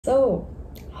So,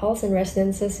 halls and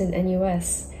residences in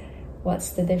NUS. What's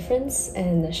the difference,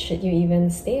 and should you even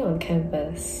stay on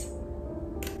campus?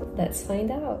 Let's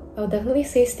find out. I'll definitely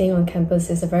say staying on campus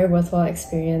is a very worthwhile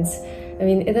experience. I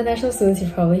mean, international students, you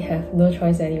probably have no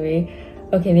choice anyway.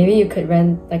 Okay, maybe you could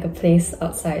rent like a place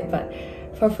outside, but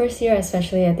for first year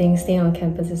especially, I think staying on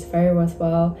campus is very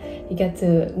worthwhile. You get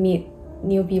to meet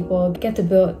new people, get to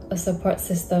build a support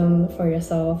system for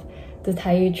yourself to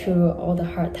tie you through all the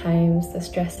hard times, the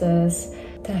stresses,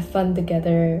 to have fun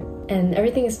together. And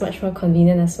everything is much more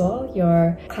convenient as well.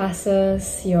 Your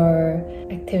classes, your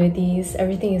activities,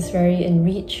 everything is very in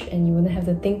reach, and you wouldn't have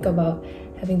to think about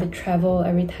having to travel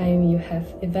every time you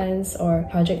have events or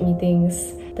project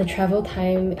meetings. The travel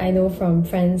time, I know from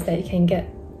friends that it can get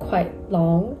quite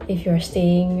long if you're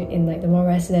staying in like the more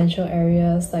residential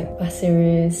areas like Pasir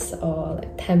Ris or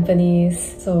like Tampines.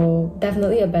 So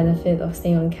definitely a benefit of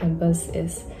staying on campus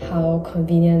is how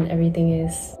convenient everything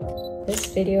is. This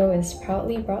video is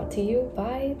proudly brought to you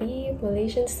by the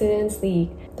Malaysian Student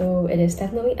League, though it is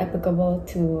definitely applicable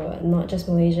to not just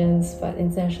Malaysians but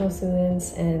international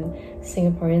students and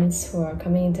Singaporeans who are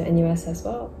coming into NUS as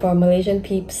well. For Malaysian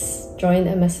peeps, join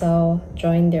MSL,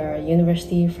 join their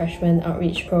university freshman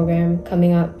outreach program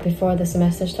coming up before the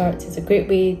semester starts. It's a great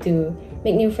way to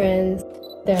make new friends.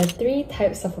 There are 3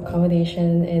 types of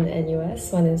accommodation in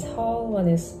NUS. One is hall, one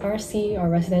is RC or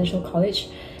residential college,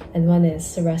 and one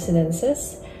is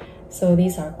residences. So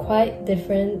these are quite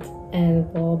different,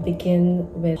 and we'll begin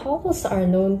with halls. Are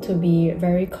known to be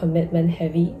very commitment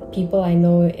heavy. People I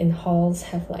know in halls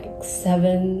have like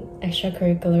 7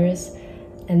 extracurriculars,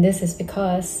 and this is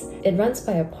because it runs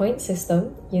by a point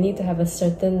system. You need to have a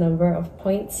certain number of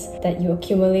points that you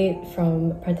accumulate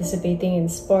from participating in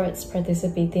sports,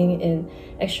 participating in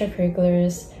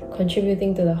extracurriculars,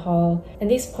 contributing to the hall, and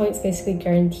these points basically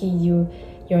guarantee you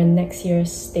your next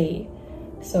year's stay.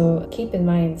 So keep in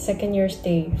mind, second year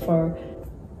stay for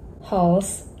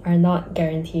halls are not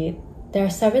guaranteed. There are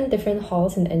 7 different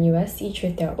halls in NUS, each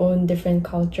with their own different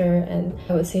culture and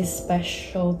I would say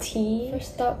specialty.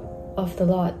 First up of the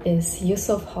lot is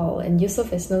Yusof Hall, and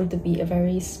Yusof is known to be a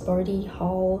very sporty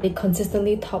hall. They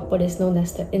consistently top what is known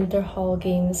as the inter-hall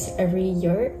games every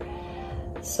year.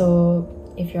 So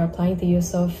if you're applying to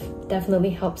Yusof, definitely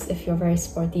helps if you're very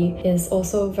sporty. It is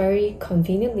also very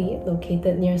conveniently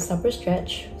located near Supper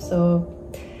Stretch, so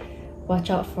watch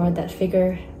out for that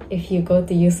figure if you go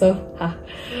to Yusof.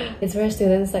 It's where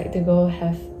students like to go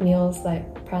have meals like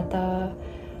prata,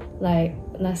 like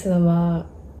nasi lemak.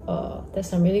 There's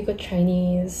some really good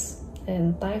Chinese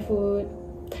and Thai food.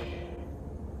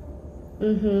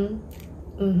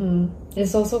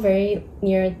 It's also very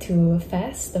near to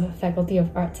FAS, the Faculty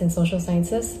of Arts and Social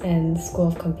Sciences, and School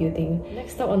of Computing.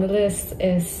 Next up on the list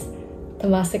is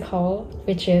Temasek Hall,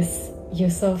 which is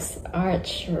Yusof's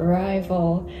arch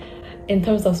rival in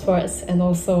terms of sports and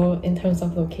also in terms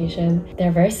of location.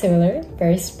 They're very similar,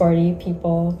 very sporty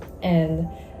people, and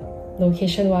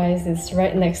location-wise, it's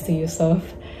right next to Yusof.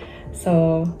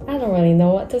 So I don't really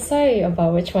know what to say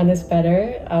about which one is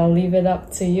better. I'll leave it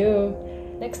up to you.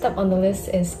 Next up on the list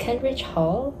is Kentridge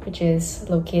Hall, which is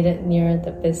located near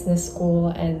the business school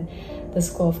and the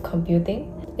School of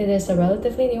Computing. It is a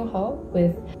relatively new hall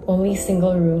with only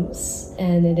single rooms,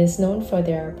 and it is known for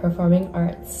their performing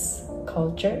arts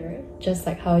culture. Just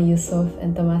like how Yusof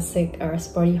and Temasek are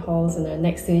sporty halls and are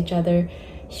next to each other,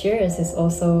 Shears is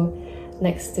also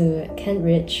next to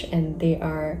Kentridge, and they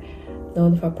are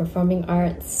known for performing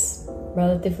arts,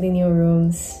 relatively new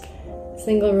rooms,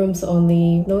 single rooms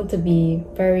only, known to be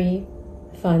very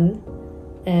fun,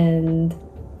 and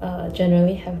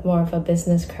generally have more of a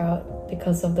business crowd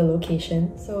because of the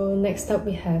location. So next up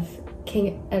we have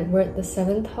King Edward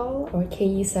VII Hall, or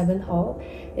KE7 Hall.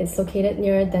 It's located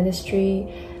near Dentistry,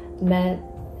 Med,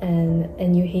 and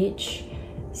NUH,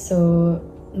 so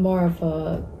more of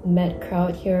a med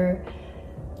crowd here.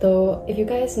 Though if you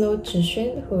guys know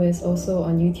Zhixun, who is also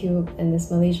on YouTube and is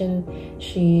Malaysian,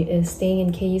 she is staying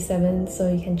in KE7,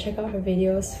 so you can check out her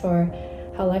videos for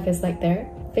how life is like there.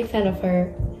 Big fan of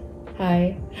her.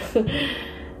 Hi.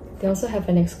 They also have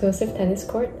an exclusive tennis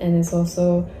court and is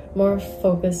also more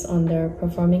focused on their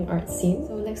performing arts scene.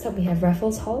 So next up we have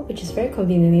Raffles Hall, which is very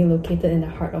conveniently located in the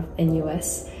heart of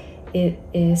NUS. It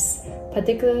is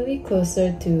particularly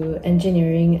closer to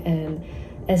engineering and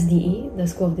SDE, the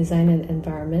School of Design and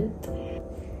Environment,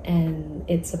 and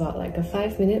it's about like a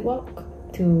 5-minute walk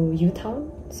to UTown,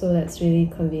 so that's really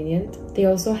convenient. They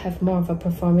also have more of a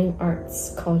performing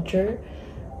arts culture,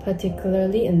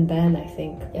 particularly in band, I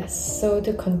think. Yes, so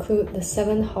to conclude the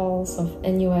 7 halls of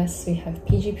NUS, we have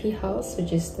PGP House,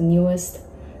 which is the newest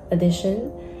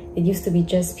addition. It used to be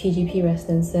just PGP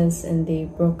residences and they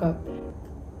broke up.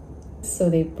 So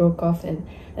they broke off and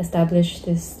established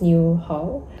this new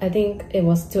hall. I think it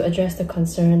was to address the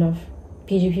concern of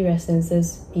PGP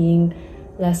residences being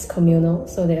less communal,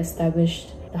 so they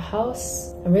established the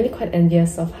house. I'm really quite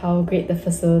envious of how great the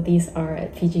facilities are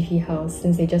at PGP House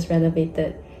since they just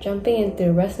renovated. Jumping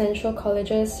into residential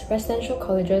colleges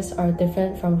are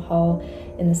different from hall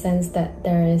in the sense that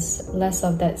there is less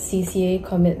of that CCA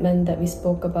commitment that we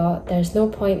spoke about. There's no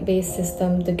point-based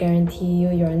system to guarantee you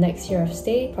your next year of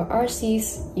stay. For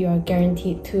RCs, you are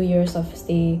guaranteed 2 years of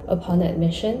stay upon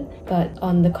admission, but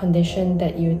on the condition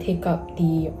that you take up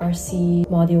the RC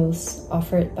modules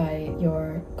offered by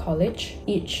your college.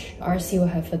 Each RC will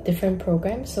have a different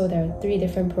program, so there are 3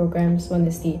 different programs. One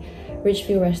is the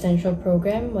Ridgeview Residential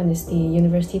Program, one is the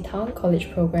University Town College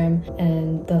Program,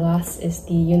 and the last is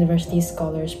the University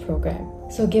Scholars Program.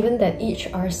 So given that each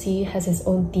RC has its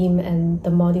own theme and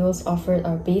the modules offered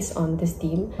are based on this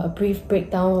theme, a brief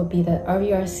breakdown would be that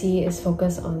RVRC is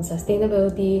focused on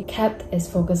sustainability, CAP is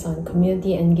focused on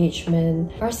community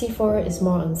engagement, RC4 is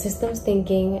more on systems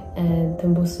thinking, and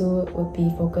Tembusu would be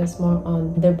focused more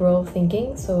on liberal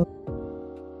thinking. So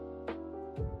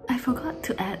I forgot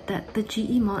to add that the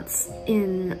GE mods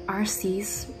in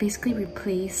RCs basically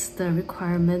replace the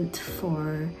requirement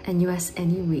for NUS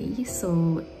anyway,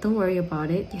 so don't worry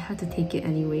about it, you have to take it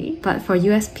anyway. But for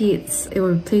USP, it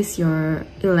will replace your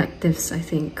electives, I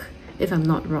think, if I'm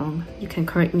not wrong. You can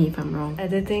correct me if I'm wrong.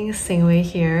 Editing Xing Wei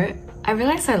here. I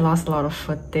realized I lost a lot of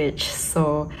footage,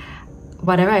 so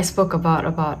whatever I spoke about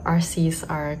RCs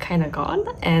are kind of gone,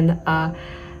 and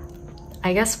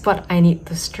I guess what I need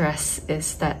to stress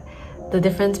is that the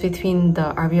difference between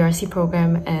the RVRC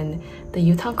program and the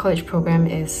UTown College program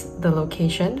is the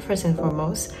location, first and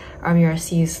foremost.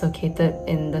 RVRC is located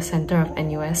in the center of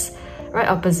NUS, right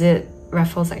opposite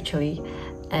Raffles actually,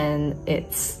 and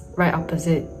it's right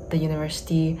opposite the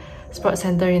University Sports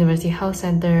Center, University Health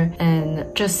Center,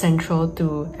 and just central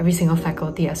to every single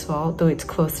faculty as well, though it's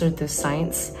closer to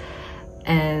science.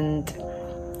 And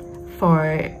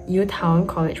for UTown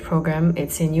College program,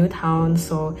 it's in UTown,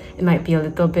 so it might be a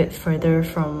little bit further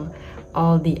from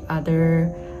all the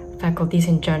other faculties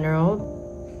in general.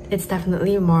 It's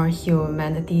definitely more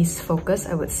humanities focused,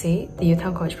 I would say, the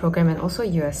UTown College program, and also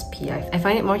USP. I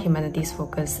find it more humanities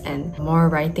focused and more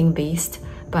writing based,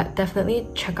 but definitely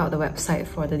check out the website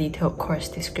for the detailed course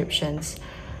descriptions.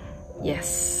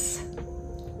 Yes.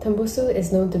 Tembusu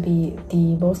is known to be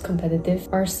the most competitive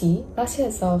RC. Last year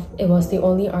itself, it was the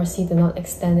only RC to not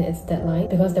extend its deadline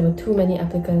because there were too many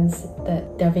applicants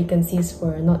that their vacancies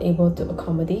were not able to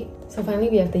accommodate. So finally,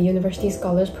 we have the University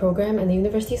Scholars Program, and the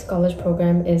University Scholars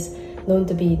Program is known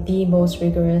to be the most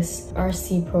rigorous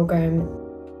RC program.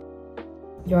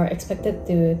 You are expected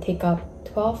to take up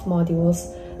 12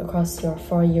 modules across your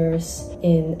 4 years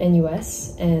in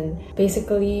NUS, and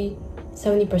basically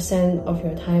 70% of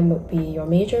your time would be your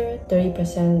major,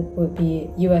 30% would be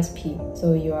USP.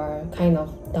 So you are kind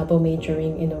of double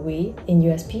majoring in a way in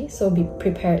USP. So be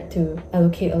prepared to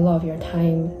allocate a lot of your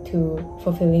time to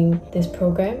fulfilling this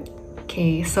program.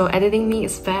 Okay, so editing me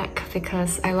is back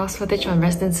because I lost footage on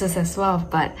residences as well,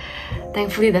 but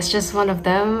thankfully that's just one of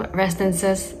them.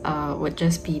 Residences would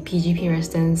just be PGP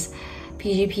residence.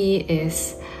 PGP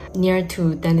is near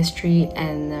to dentistry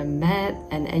and med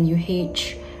and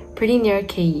NUH. Pretty near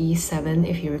KE7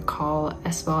 if you recall,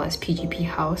 as well as PGP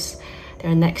House.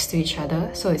 They're next to each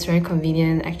other, so it's very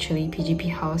convenient actually.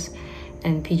 PGP House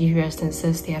and PGP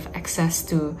Residences, they have access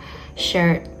to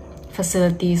shared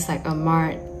facilities like a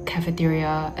mart,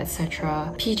 cafeteria,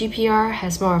 etc. PGPR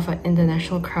has more of an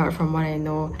international crowd from what I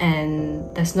know,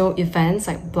 and there's no events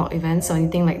like block events or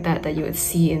anything like that that you would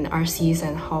see in RCs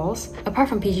and halls. Apart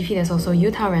from PGP, there's also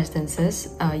UTown Residences.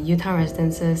 UTown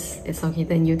Residences is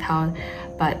located in UTown,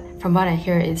 but from what I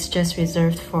hear, it's just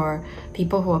reserved for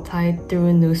people who apply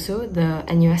through NUSU, the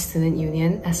NUS Student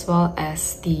Union, as well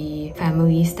as the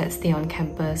families that stay on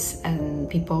campus and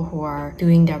people who are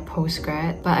doing their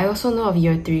postgrad. But I also know of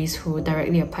year 3s who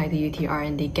directly apply to UTR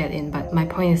and they get in, but my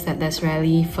point is that there's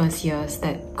rarely first years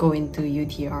that go into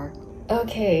UTR.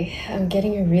 Okay, I'm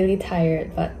getting really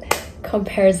tired, but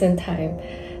comparison time.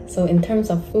 So in terms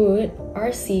of food,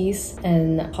 RCs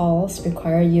and halls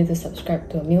require you to subscribe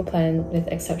to a meal plan with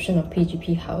exception of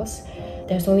PGP House.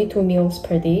 There's only 2 meals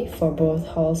per day for both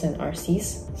halls and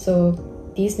RCs.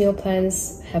 So these meal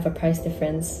plans have a price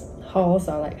difference. Halls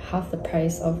are like half the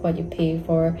price of what you pay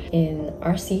for in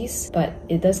RCs, but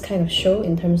it does kind of show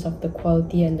in terms of the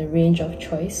quality and the range of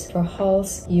choice. For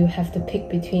halls, you have to pick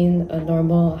between a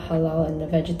normal, a halal, and a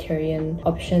vegetarian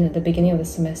option at the beginning of the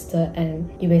semester,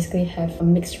 and you basically have a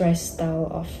mixed rice style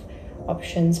of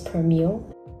options per meal.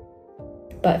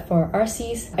 But for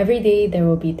RCs, every day there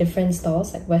will be different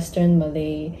stalls like Western,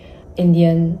 Malay,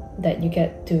 Indian that you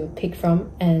get to pick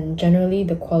from, and generally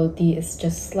the quality is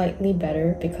just slightly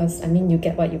better because I mean you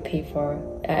get what you pay for.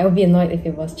 I would be annoyed if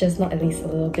it was just not at least a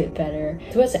little bit better.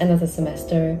 Towards the end of the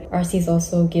semester, RCs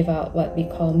also give out what we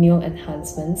call meal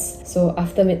enhancements. So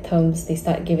after midterms, they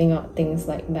start giving out things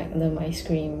like Magnum ice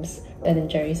creams, Ben &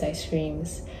 Jerry's ice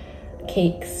creams,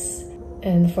 cakes.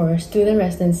 And for student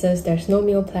residences, there's no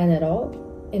meal plan at all.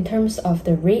 In terms of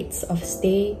the rates of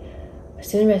stay,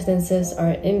 student residences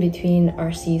are in between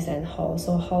RCs and hall.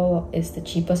 So hall is the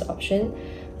cheapest option,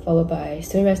 followed by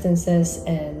student residences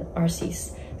and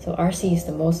RCs. So RC is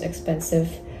the most expensive,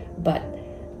 but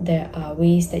there are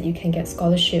ways that you can get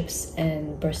scholarships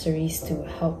and bursaries to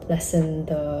help lessen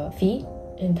the fee.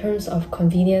 In terms of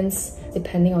convenience,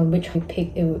 depending on which you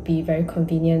pick, it would be very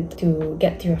convenient to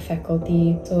get to your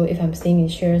faculty. So if I'm staying in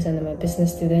Shears and I'm a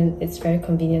business student, it's very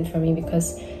convenient for me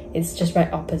because it's just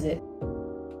right opposite.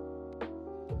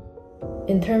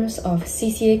 In terms of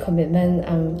CCA commitment,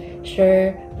 I'm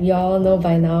sure we all know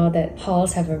by now that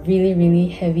halls have a really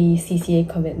heavy CCA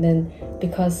commitment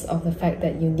because of the fact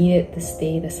that you need it to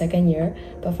stay the second year.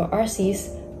 But for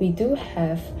RCs, we do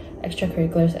have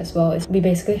extracurriculars as well. We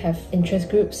basically have interest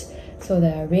groups. So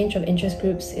the range of interest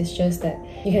groups is just that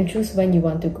you can choose when you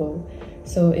want to go.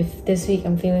 So if this week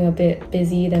I'm feeling a bit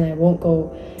busy, then I won't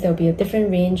go. There'll be a different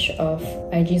range of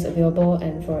IGs available,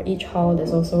 and for each hall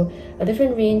there's also a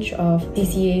different range of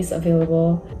CCAs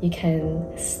available. You can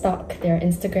stalk their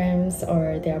Instagrams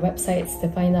or their websites to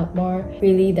find out more.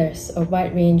 Really, there's a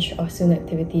wide range of student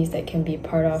activities that can be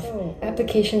part of. So,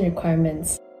 application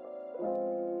requirements.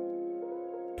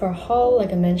 For hall,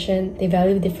 like I mentioned, they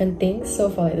value different things.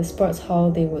 So for like the sports hall,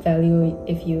 they would value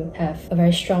if you have a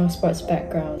very strong sports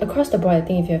background. Across the board, I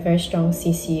think if you have very strong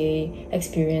CCA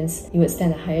experience, you would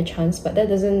stand a higher chance. But that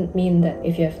doesn't mean that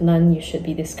if you have none, you should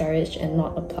be discouraged and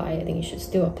not apply. I think you should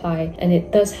still apply. And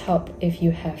it does help if you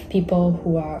have people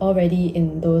who are already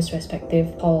in those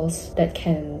respective halls that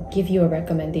can give you a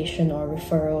recommendation or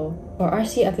referral. For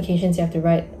RC applications, you have to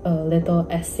write a little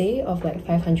essay of like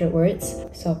 500 words.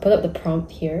 So I'll put up the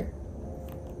prompt here.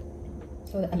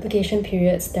 So the application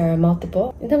periods, there are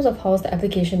multiple. In terms of halls, the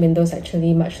application window is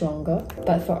actually much longer.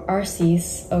 But for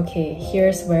RCs, okay,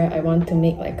 here's where I want to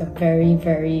make like a very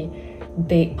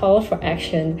big call for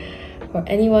action. For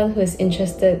anyone who is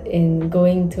interested in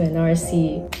going to an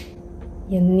RC,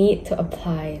 you need to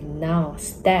apply now.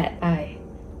 Stat, I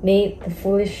made the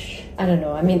foolish, I don't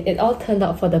know, I mean it all turned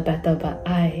out for the better, but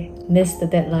I missed the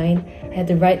deadline. I had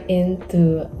to write in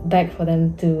to beg for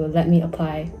them to let me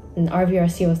apply, and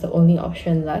RVRC was the only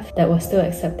option left that was still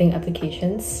accepting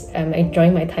applications. I'm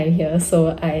enjoying my time here, so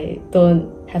I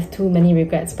don't have too many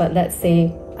regrets. But let's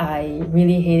say I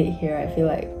really hate it here, I feel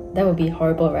like that would be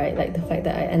horrible, right? Like the fact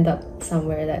that I end up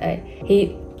somewhere that I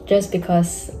hate just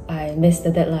because I missed the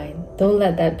deadline. Don't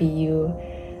let that be you.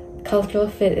 Cultural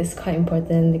fit is quite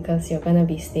important because you're gonna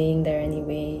be staying there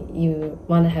anyway. You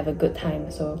want to have a good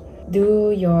time, so do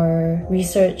your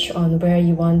research on where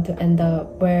you want to end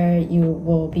up, where you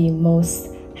will be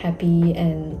most happy,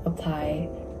 and apply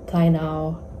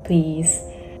now, please.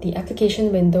 The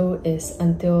application window is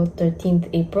until 13th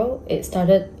April. It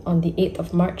started on the 8th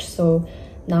of March, so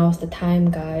now's the time,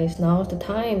 guys. Now's the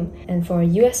time. And for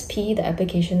USP, the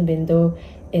application window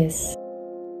is...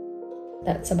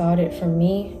 That's about it from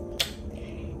me.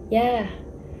 Yeah,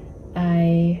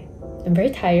 I am very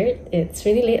tired. It's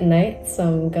really late at night, so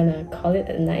I'm gonna call it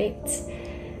at night.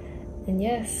 And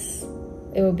yes,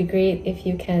 it would be great if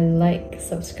you can like,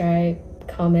 subscribe,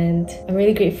 comment. I'm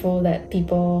really grateful that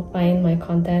people find my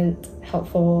content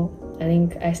helpful. I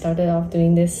think I started off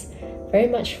doing this very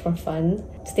much for fun.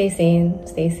 Stay sane,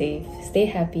 stay safe, stay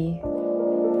happy.